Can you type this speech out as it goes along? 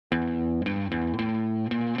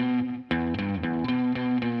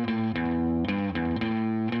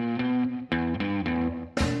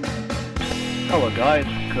Hello guys,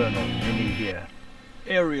 Colonel Ninny here.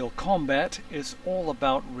 Aerial combat is all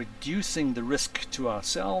about reducing the risk to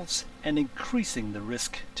ourselves and increasing the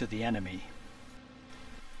risk to the enemy.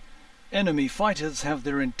 Enemy fighters have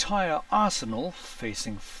their entire arsenal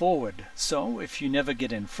facing forward, so if you never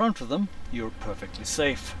get in front of them, you're perfectly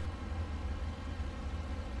safe.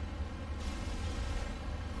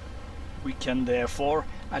 We can therefore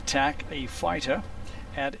attack a fighter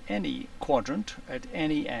at any quadrant, at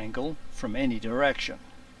any angle, from any direction.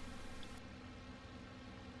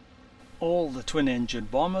 All the twin-engine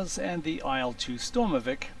bombers and the IL-2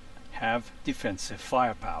 Stormovik have defensive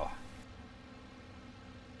firepower.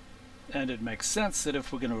 And it makes sense that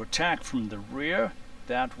if we're going to attack from the rear,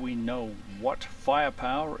 that we know what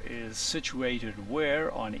firepower is situated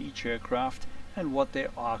where on each aircraft and what their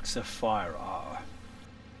arcs of fire are.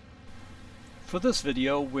 For this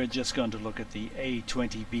video, we're just going to look at the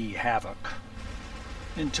A-20B Havoc.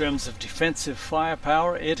 In terms of defensive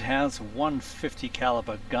firepower, it has one .50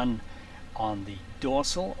 caliber gun on the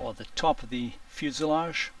dorsal or the top of the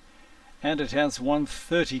fuselage, and it has one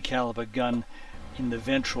 .30 caliber gun in the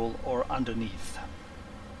ventral or underneath.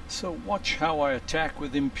 So watch how I attack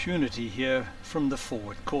with impunity here from the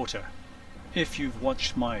forward quarter. If you've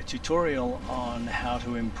watched my tutorial on how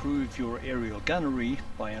to improve your aerial gunnery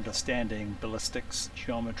by understanding ballistics,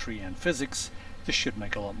 geometry and physics, this should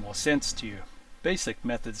make a lot more sense to you. Basic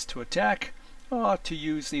methods to attack are to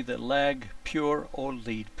use either lag, pure or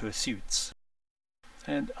lead pursuits.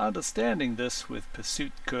 And understanding this with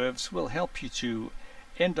pursuit curves will help you to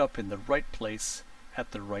end up in the right place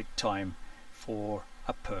at the right time for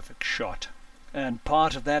a perfect shot. And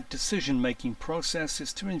part of that decision-making process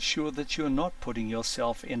is to ensure that you're not putting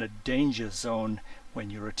yourself in a danger zone when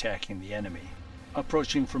you're attacking the enemy.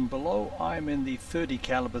 Approaching from below, I'm in the .30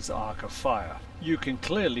 caliber's arc of fire. You can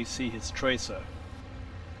clearly see his tracer.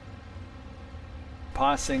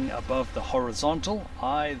 Passing above the horizontal,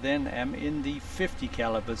 I then am in the .50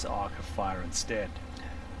 caliber's arc of fire instead.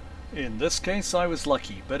 In this case I was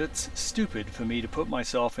lucky, but it's stupid for me to put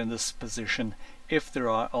myself in this position if there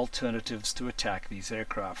are alternatives to attack these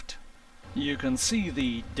aircraft. You can see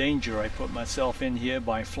the danger I put myself in here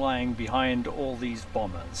by flying behind all these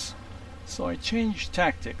bombers. So I changed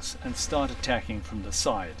tactics and start attacking from the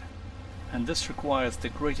side. And this requires the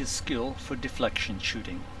greatest skill for deflection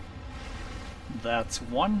shooting. That's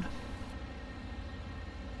one.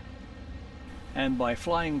 And by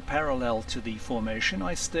flying parallel to the formation,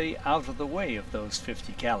 I stay out of the way of those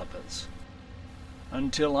 .50 calibers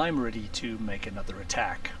until I'm ready to make another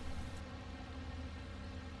attack.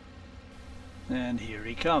 And here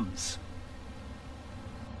he comes.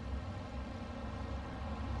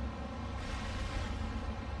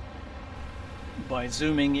 By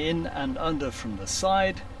zooming in and under from the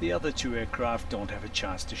side, the other two aircraft don't have a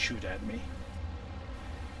chance to shoot at me.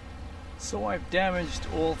 So I've damaged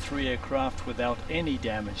all three aircraft without any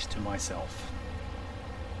damage to myself.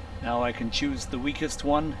 Now I can choose the weakest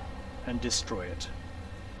one and destroy it.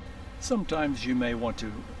 Sometimes you may want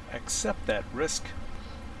to accept that risk,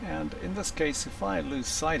 and in this case, if I lose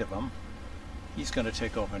sight of him, he's going to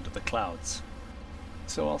take off into the clouds.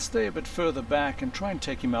 So I'll stay a bit further back and try and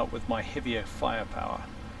take him out with my heavier firepower.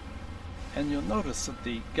 And you'll notice that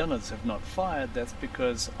the gunners have not fired. That's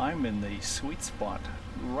because I'm in the sweet spot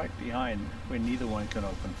right behind where neither one can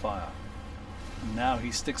open fire. Now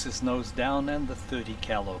he sticks his nose down and the .30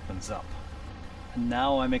 cal opens up. And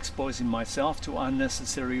now I'm exposing myself to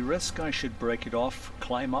unnecessary risk. I should break it off,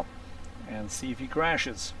 climb up, and see if he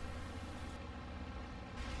crashes.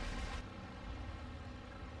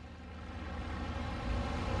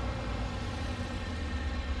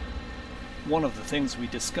 One of the things we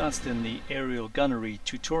discussed in the aerial gunnery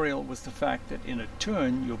tutorial was the fact that in a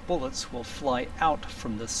turn your bullets will fly out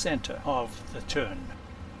from the center of the turn.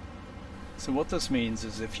 So what this means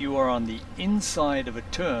is if you are on the inside of a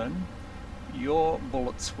turn, your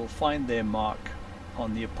bullets will find their mark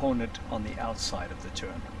on the opponent on the outside of the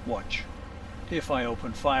turn. Watch. If I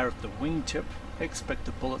open fire at the wingtip, expect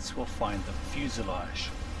the bullets will find the fuselage,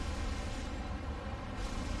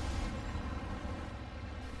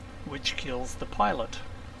 which kills the pilot.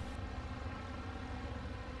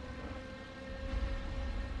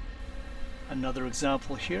 Another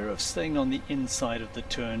example here of staying on the inside of the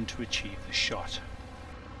turn to achieve the shot.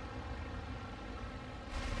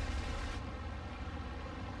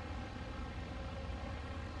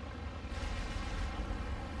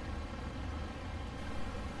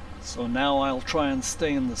 So now I'll try and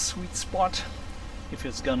stay in the sweet spot. If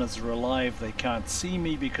his gunners are alive, they can't see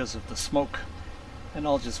me because of the smoke, and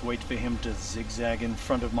I'll just wait for him to zigzag in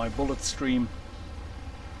front of my bullet stream,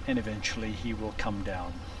 and eventually he will come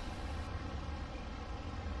down.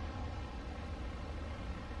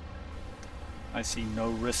 I see no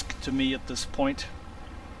risk to me at this point.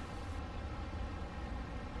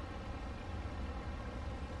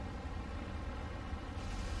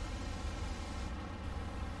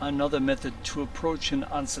 Another method to approach an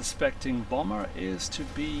unsuspecting bomber is to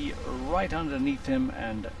be right underneath him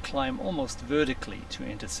and climb almost vertically to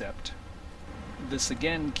intercept. This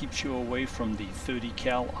again keeps you away from the 30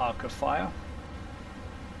 cal arc of fire,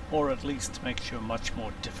 or at least makes you a much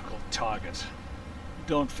more difficult target.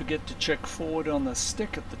 Don't forget to check forward on the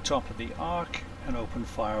stick at the top of the arc and open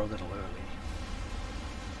fire a little early.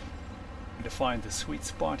 To find the sweet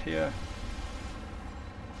spot here,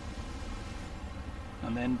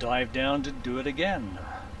 and then dive down to do it again.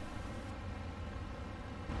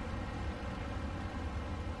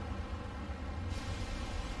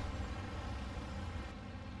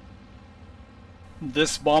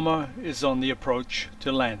 This bomber is on the approach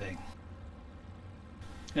to landing.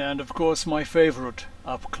 And of course my favorite,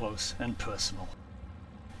 up close and personal.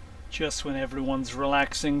 Just when everyone's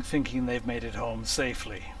relaxing, thinking they've made it home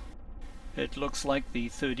safely. It looks like the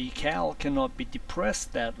 30 cal cannot be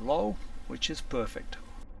depressed that low, which is perfect.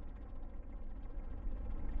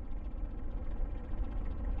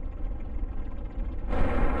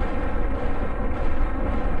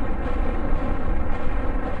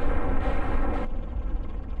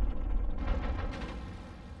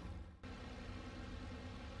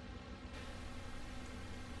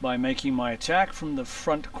 By making my attack from the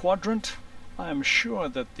front quadrant, I am sure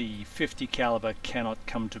that the 50 caliber cannot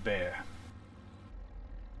come to bear.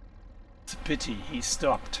 It's a pity he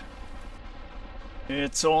stopped.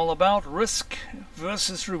 It's all about risk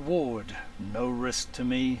versus reward. No risk to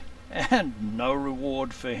me, and no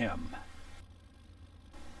reward for him.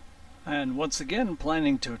 And once again,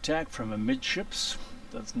 planning to attack from amidships.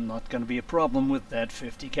 That's not going to be a problem with that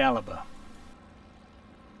 50 caliber.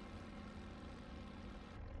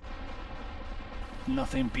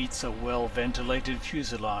 Nothing beats a well-ventilated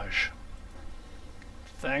fuselage.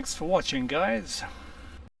 Thanks for watching, guys.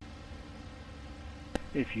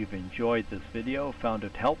 If you've enjoyed this video, found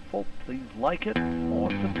it helpful, please like it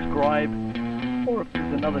or subscribe. Or if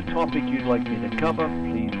there's another topic you'd like me to cover,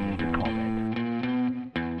 please